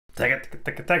Hello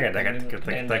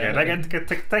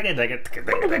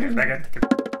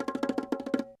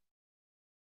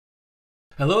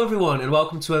everyone and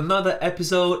welcome to another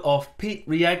episode of Pete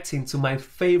reacting to my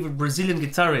favorite Brazilian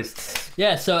guitarists.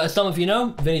 Yeah, so as some of you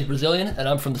know, Vinnie's Brazilian and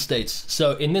I'm from the States.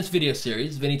 So in this video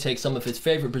series, Vinnie takes some of his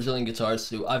favorite Brazilian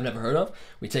guitarists who I've never heard of.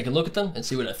 We take a look at them and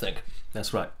see what I think.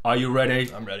 That's right. Are you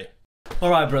ready? I'm ready.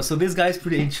 Alright bro, so this guy's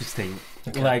pretty interesting.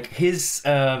 Okay. Like he's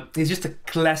just a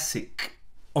classic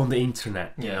on the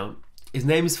internet, you know. His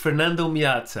name is Fernando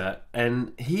Miyata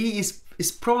and he is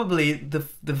probably the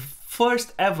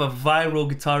first ever viral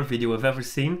guitar video I've ever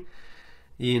seen,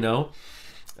 you know.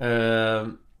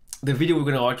 The video we're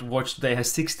gonna watch today has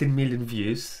 16 million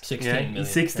views. 16 million.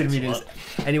 16 million.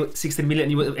 And 16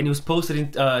 million, and it was posted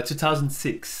in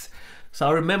 2006. So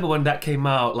I remember when that came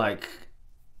out, like,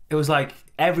 it was like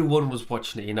everyone was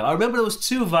watching it, you know. I remember there was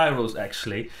two virals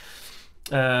actually.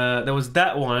 There was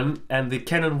that one and the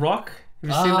Canon Rock. Have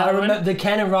you seen that one? The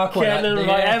Canon Rock one. Canon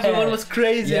Rock. Everyone was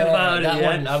crazy about that it.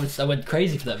 One, I went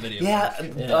crazy for that video.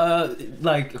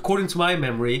 Like according to my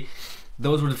memory,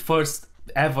 those were the first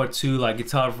ever two like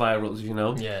guitar virals, you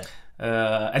know. Yeah.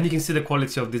 And you can see the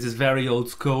quality of this is very old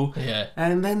school. Yeah.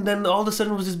 And then all of a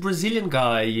sudden was this Brazilian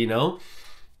guy, you know,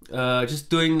 just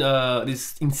doing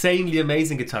this insanely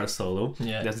amazing guitar solo.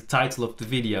 Yeah. That's the title of the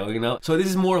video, you know. So this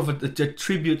is more of a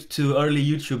tribute to early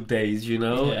YouTube days, you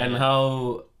know, and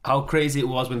how crazy it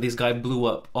was when this guy blew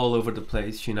up all over the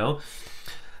place, you know.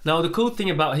 Now the cool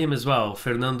thing about him as well,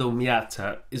 Fernando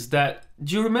Miyata, is that,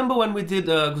 do you remember when we did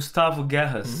Gustavo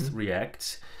Guerra's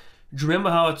React? Do you remember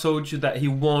how I told you that he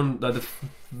won the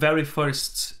very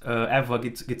first ever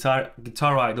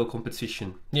guitar idol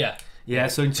competition? Yeah. Yeah,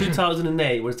 so in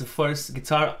 2008 was the first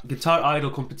guitar idol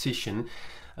competition,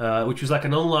 which was like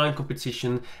an online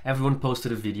competition. Everyone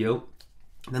posted a video.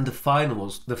 And then the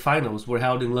finals were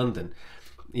held in London,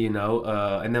 you know,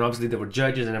 and then obviously there were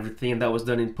judges and everything, and that was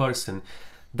done in person.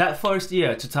 That first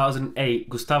year, 2008,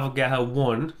 Gustavo Guerra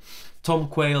won. Tom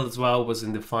Quayle as well was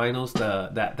in the finals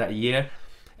that year,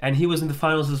 and he was in the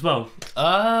finals as well.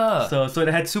 Ah! So they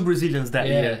had two Brazilians that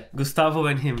year, Gustavo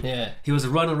and him. Yeah. He was a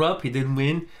runner-up. He didn't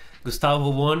win. Gustavo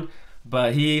won,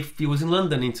 but he was in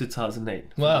London in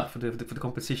 2008. Wow! For the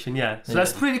competition, so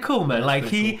that's pretty cool, man. Like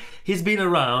he's been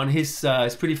around. He's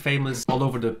pretty famous all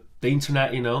over the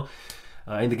internet, you know.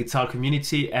 In the guitar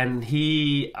community, and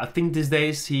I think these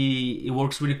days he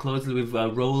works really closely with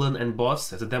Roland and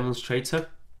Boss as a demonstrator.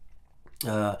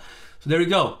 So there we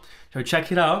go. Shall we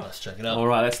check it out? Let's check it out.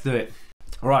 Alright, let's do it.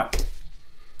 Alright.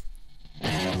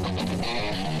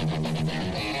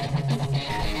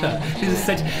 This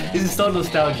is so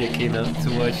nostalgic, you know, to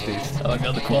watch this. Oh, I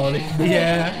got the quality.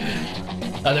 Yeah.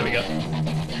 Oh, there we go.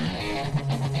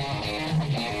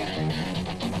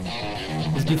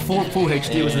 Before full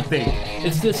HD was a thing.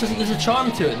 There's a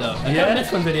charm to it though. I kind of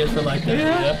miss when videos were like that.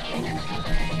 Yeah.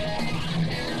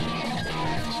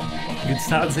 Good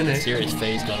sounds in it. Serious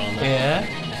phase going on there. Yeah.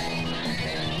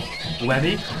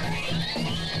 Webby.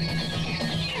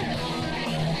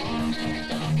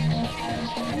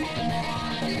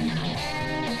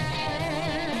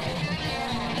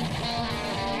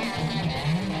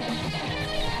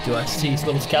 Do I see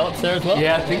little scallops there as well?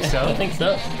 Yeah, I think so. I think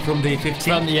so. From the 15?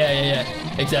 From the, yeah.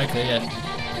 Exactly, yeah.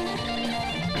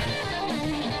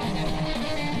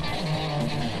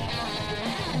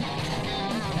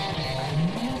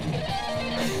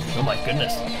 Oh my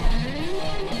goodness.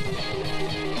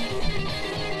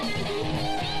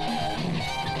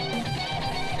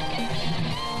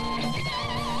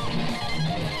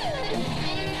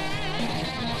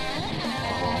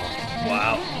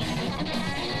 Wow.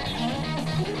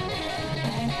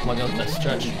 Oh my god, that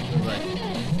stretch. Like...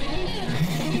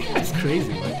 That's crazy,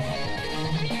 man.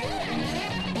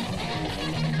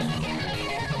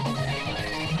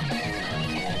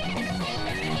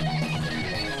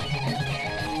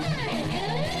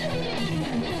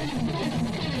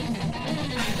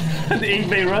 The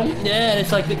 8-bay run? Yeah,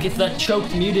 it's like it's that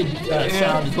choked, muted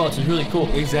sound as well, so it's really cool.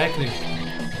 Exactly.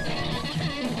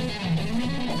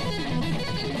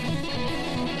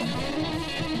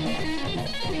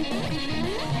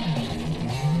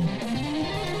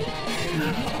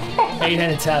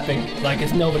 Eight-handed tapping, like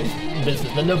it's nobody's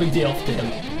business, but no big deal to him.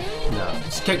 No,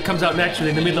 it comes out naturally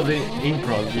in the middle of the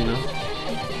improv, you know.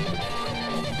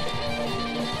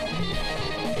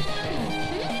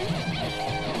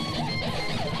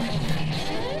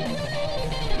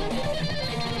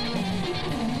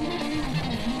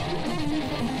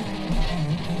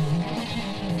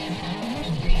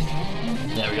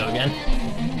 There we go again.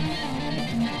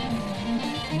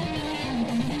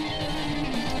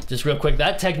 Just real quick,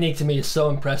 that technique to me is so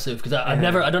impressive because I've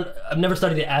never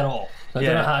studied it at all. I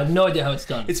have no idea how it's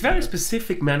done. It's very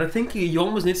specific, man. I think you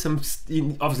almost need some,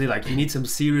 obviously, like you need some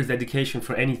serious dedication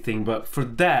for anything, but for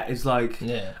that, it's like,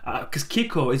 because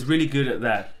Kiko is really good at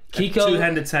that. Kiko,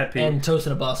 two-handed tapping, and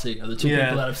Tosin Abasi are the two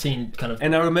people that I've seen kind of.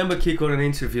 And I remember Kiko in an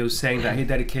interview saying that he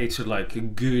dedicated like a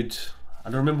good, I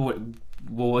don't remember what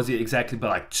was it exactly,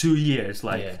 but like 2 years,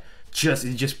 like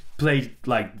he just played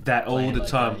like that all the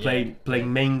time,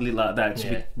 playing mainly like that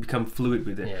to become fluid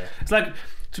with it. Yeah. It's like,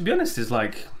 to be honest, it's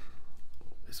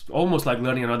almost like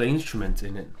learning another instrument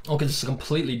in it. Oh, because it's a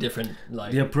completely different,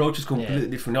 like... The approach is completely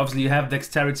different. Obviously, you have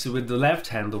dexterity with the left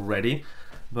hand already,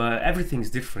 but everything's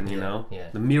different, you know? Yeah.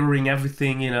 The mirroring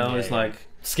everything, you know, it's like...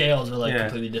 Scales are like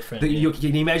completely different. You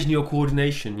can imagine your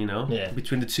coordination, you know?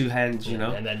 Between the two hands, you know?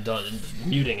 And then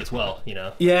muting as well, you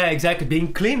know? Yeah, exactly.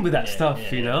 Being clean with that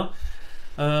stuff, you know?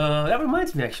 That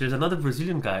reminds me, actually, there's another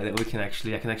Brazilian guy that I can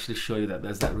actually show you that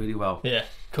does that really well. Yeah,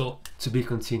 cool. To be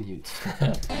continued.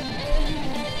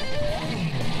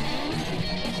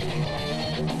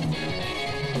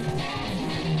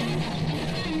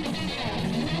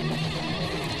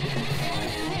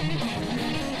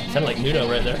 Sounded like Nuno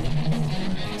right there.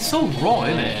 It's so raw,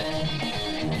 isn't it?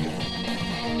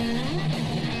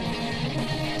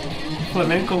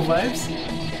 Flamenco vibes.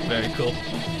 Very cool.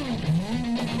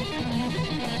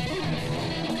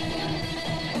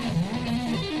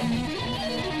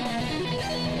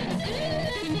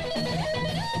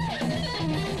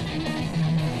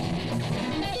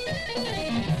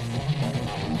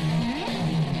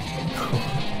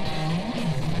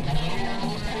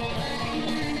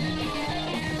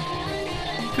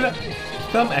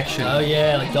 Thumb action. Oh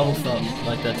yeah, like double thumb,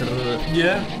 like that.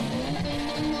 Yeah.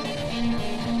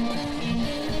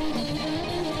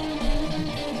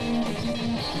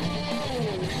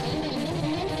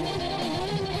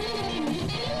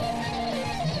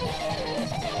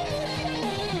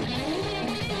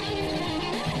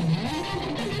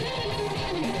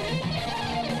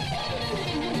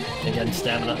 Again,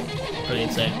 stamina, pretty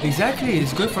insane. Exactly,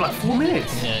 it's good for like 4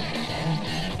 minutes. Yeah.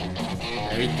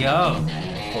 There we go.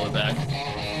 Pull it back.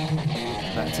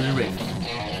 Back to the riff.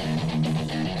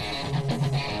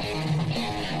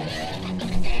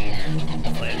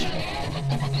 Flange.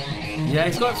 Yeah,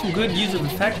 it's got some good use of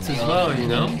effects as well, you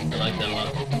know? I like that a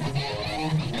lot.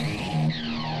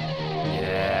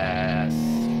 Yes.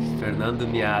 Fernando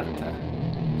Miyata.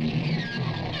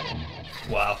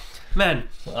 Wow. Man.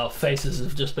 Well, faces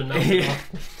have just been melted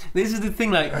off. This is the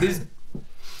thing, like, this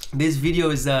video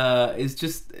is it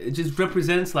just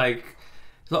represents like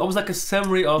almost like a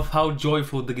summary of how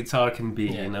joyful the guitar can be,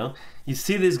 you know? You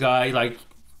see this guy, like,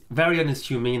 very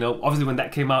unassuming, you know? Obviously, when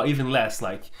that came out, even less.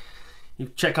 Like,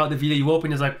 you check out the video, you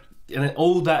open, it's like, and then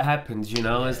all that happens, you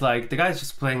know? It's like, the guy's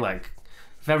just playing, like,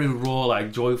 very raw,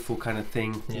 like, joyful kind of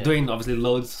thing. Doing, obviously,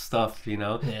 loads of stuff, you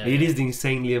know? It is the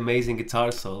insanely amazing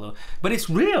guitar solo. But it's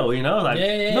real, you know? Like,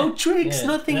 no tricks,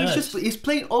 nothing. He's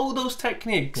playing all those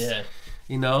techniques,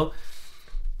 you know?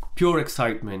 Pure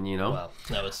excitement, you know? Wow,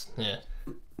 that was,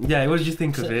 Yeah, what did you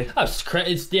think of it? It's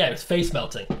face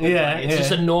melting. Yeah, it's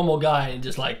just a normal guy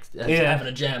just like having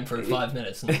a jam for 5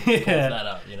 minutes and pulls that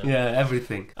out, you know. Yeah,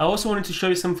 everything. I also wanted to show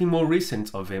you something more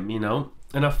recent of him, you know.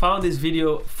 And I found this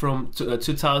video from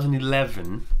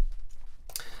 2011.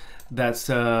 That's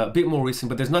a bit more recent,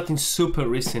 but there's nothing super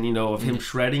recent, you know, of him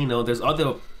shredding. You know, there's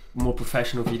other more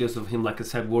professional videos of him, like I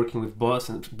said, working with bots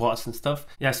and stuff.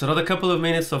 Yeah, so another couple of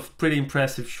minutes of pretty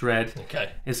impressive shred.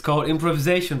 Okay. It's called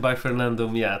Improvisation by Fernando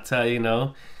Miyata, you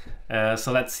know.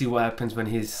 So let's see what happens when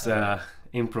he's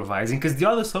improvising, because the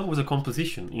other song was a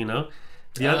composition, you know.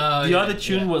 The other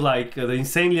tune was like the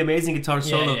insanely amazing guitar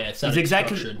solo. It's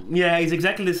exactly he's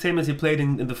exactly the same as he played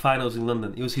in the finals in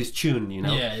London. It was his tune, you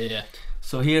know. Yeah.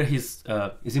 So here he's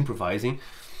improvising.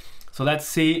 So let's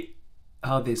see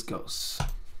how this goes.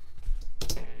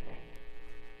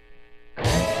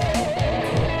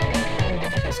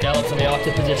 Scallops in the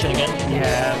octave position again.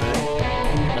 Yeah, man.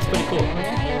 That's pretty cool.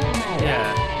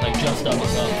 Yeah. Like just up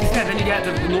as well. Yeah, then you get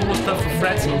the normal stuff for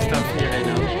frets and stuff here, you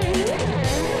know.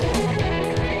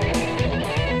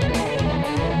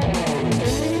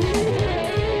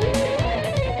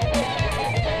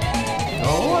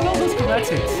 Oh, I love those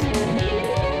chromatics.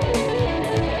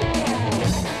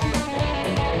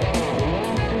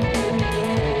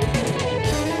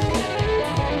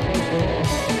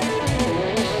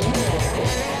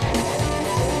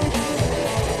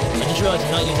 I realize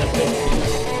he's not using a pick.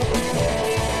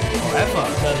 Forever.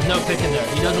 No, there's no pick in there.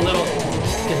 He does a little.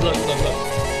 Cause look. He's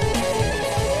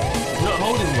not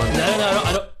holding one. No,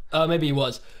 I don't. Maybe he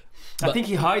was. I think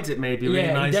he hides it maybe really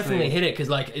nicely. Yeah, he definitely hid it, because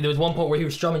like there was one point where he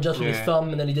was strumming just with his thumb,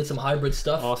 and then he did some hybrid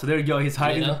stuff. Oh, so there you go. He's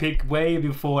hiding the pick way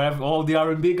before all the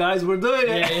R&B guys were doing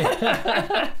it.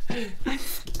 Yeah.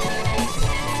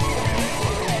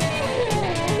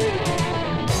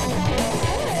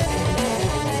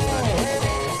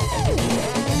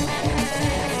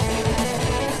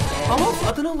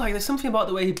 I don't know, like there's something about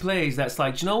the way he plays that's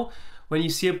like, you know, when you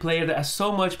see a player that has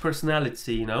so much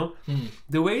personality, you know,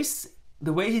 the way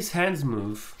his hands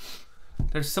move,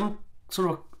 there's some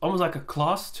sort of almost like a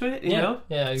class to it, you know?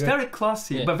 Yeah, it's very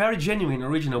classy, but very genuine,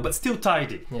 original, but still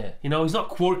tidy. Yeah. You know, he's not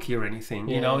quirky or anything,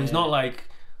 you know, he's not like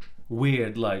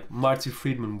weird, like Marty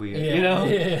Friedman weird, you know?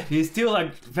 Yeah. He's still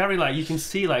like very like, you can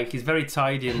see like he's very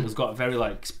tidy and has got very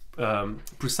like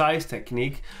precise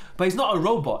technique, but he's not a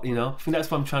robot, you know? I think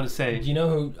that's what I'm trying to say. You know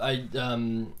who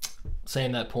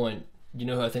saying that point, you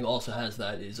know who I think also has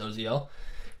that is OZL.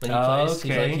 When he plays,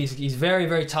 he's very,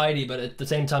 very tidy, but at the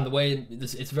same time, the way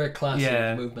it's very classy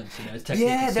movements, you know, his technique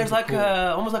is there's like cool.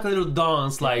 almost like a little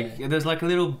dance, like there's like a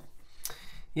little,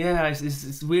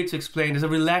 it's weird to explain. There's a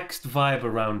relaxed vibe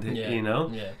around it, you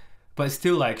know? Yeah. But it's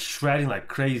still like shredding like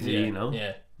crazy, you know?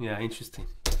 Yeah. Yeah, interesting.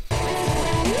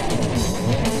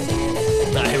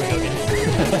 Nah, here we go again.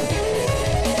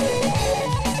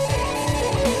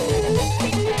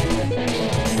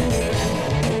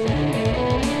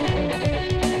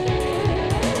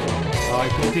 Oh, I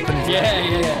could pick on his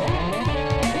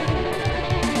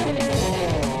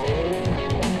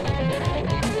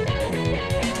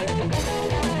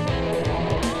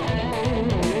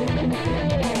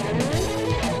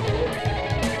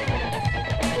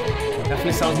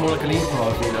Definitely sounds more like an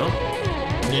improv, you know?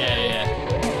 Yeah.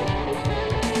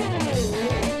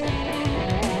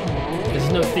 There's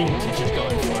no themes, he's just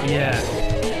going for it. Yeah.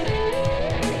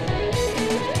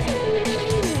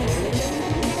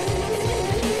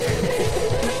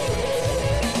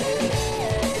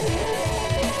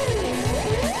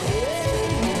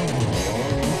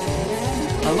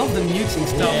 I love the muting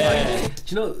stuff.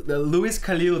 Like, you know, Luis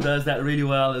Khalil does that really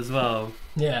well as well.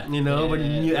 Yeah. You know, when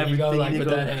you mute everything and you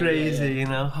go crazy, you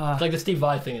know. It's like the Steve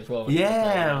Vai thing as well.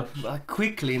 Yeah, like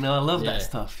quickly, you know, I love that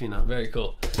stuff, you know. Very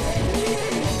cool. Look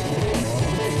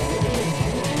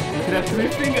at that 3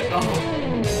 finger. Oh.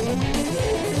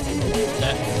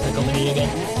 Yeah, click on the knee again.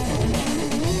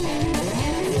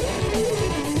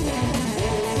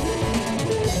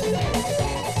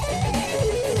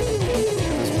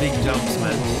 Those big jumps,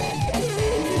 man.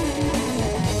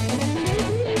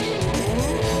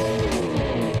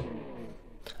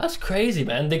 That's crazy,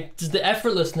 man. The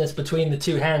effortlessness between the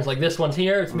two hands. Like this one's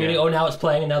here, it's muting. Oh, now it's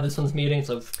playing, and now this one's muting.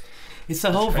 So it's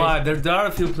a whole vibe. There are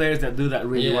a few players that do that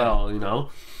really well, you know.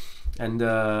 And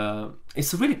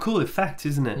it's a really cool effect,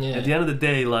 isn't it? At the end of the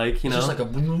day, like, you know, just like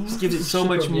just gives it so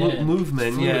much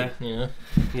movement. Fluid,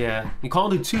 yeah. You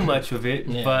can't do too much of it,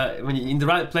 but when you're in the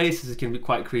right places, it can be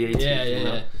quite creative. You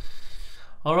know?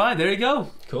 All right, there you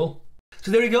go. Cool. So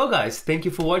there you go, guys. Thank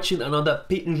you for watching another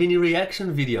Pete and Vinnie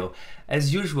reaction video.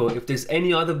 As usual, if there's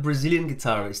any other Brazilian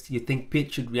guitarist you think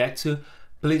Pete should react to,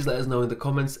 please let us know in the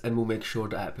comments and we'll make sure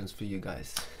that happens for you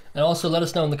guys. And also let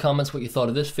us know in the comments what you thought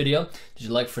of this video. Did you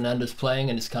like Fernando's playing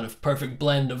and his kind of perfect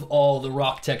blend of all the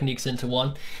rock techniques into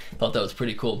one? Thought that was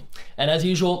pretty cool. And as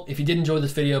usual, if you did enjoy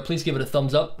this video, please give it a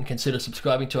thumbs up and consider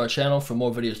subscribing to our channel for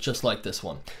more videos just like this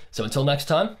one. So until next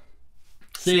time,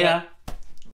 see ya!